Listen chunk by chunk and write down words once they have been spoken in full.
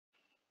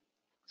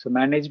So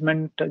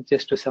management,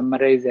 just to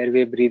summarize: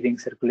 airway, breathing,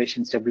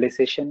 circulation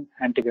stabilization,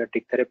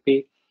 antibiotic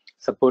therapy,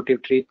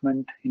 supportive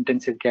treatment,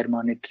 intensive care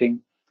monitoring,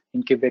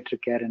 incubator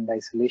care and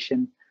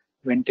isolation,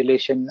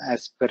 ventilation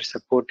as per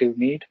supportive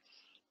need,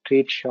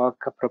 treat shock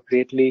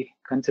appropriately,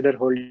 consider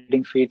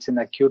holding feeds in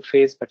the acute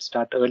phase but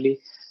start early,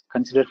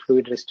 consider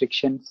fluid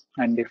restriction,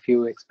 and if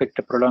you expect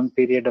a prolonged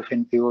period of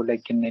NPO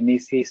like in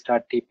NEC,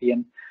 start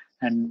TPN,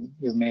 and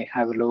you may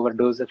have a lower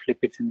dose of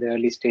lipids in the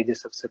early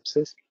stages of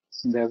sepsis,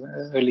 in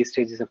the early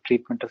stages of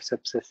treatment of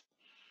sepsis.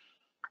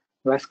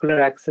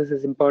 Vascular access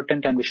is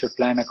important, and we should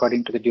plan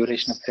according to the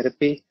duration of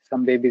therapy.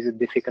 Some babies with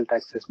difficult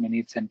access may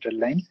need central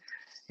line.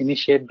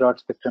 Initiate broad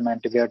spectrum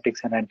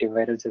antibiotics and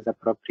antivirals as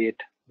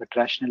appropriate, but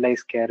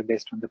rationalize care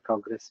based on the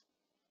progress.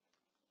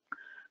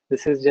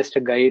 This is just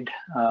a guide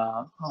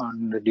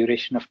on the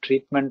duration of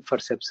treatment for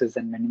sepsis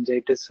and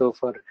meningitis. So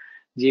for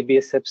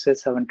GBS sepsis,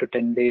 7 to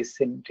 10 days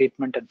in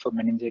treatment, and for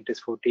meningitis,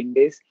 14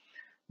 days.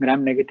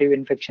 Gram-negative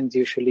infections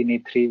usually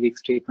need 3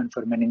 weeks treatment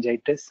for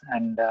meningitis,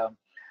 and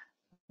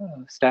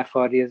Staph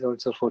aureus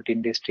also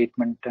 14 days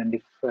treatment, and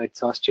if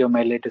it's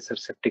osteomyelitis or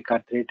septic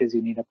arthritis,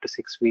 you need up to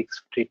 6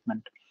 weeks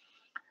treatment.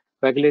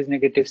 Vagalase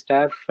negative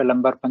staph,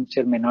 lumbar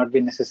puncture may not be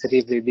necessary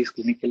if baby is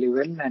clinically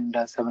well, and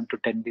 7 to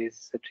 10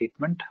 days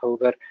treatment.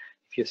 However,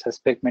 if you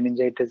suspect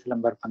meningitis,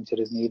 lumbar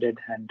puncture is needed,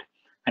 and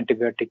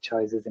antibiotic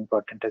choice is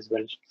important as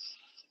well.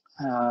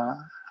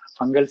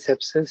 Fungal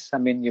sepsis, I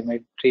mean, you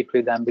may treat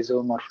with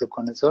ambisome or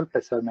fluconazole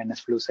plus or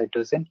minus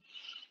flucytosine,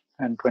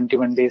 and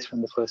 21 days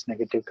from the first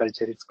negative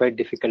culture. It's quite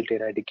difficult to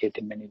eradicate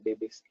in many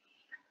babies.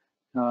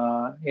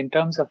 In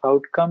terms of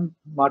outcome,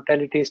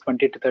 mortality is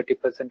 20 to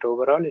 30%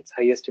 overall. It's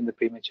highest in the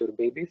premature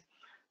babies.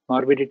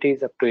 Morbidity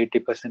is up to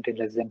 80% in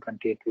less than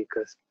 28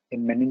 weeks.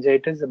 In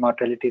meningitis, the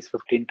mortality is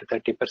 15 to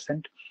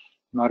 30%,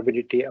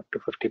 morbidity up to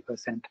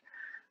 50%.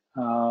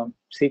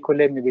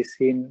 Sequelae may be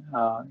seen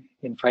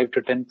in 5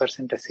 to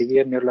 10% as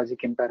severe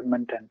neurologic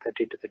impairment, and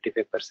 30 to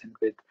 35%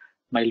 with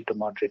mild to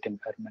moderate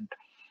impairment.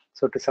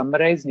 So to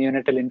summarize,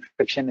 neonatal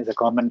infection is a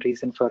common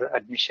reason for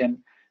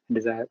admission and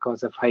is a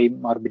cause of high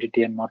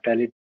morbidity and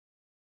mortality.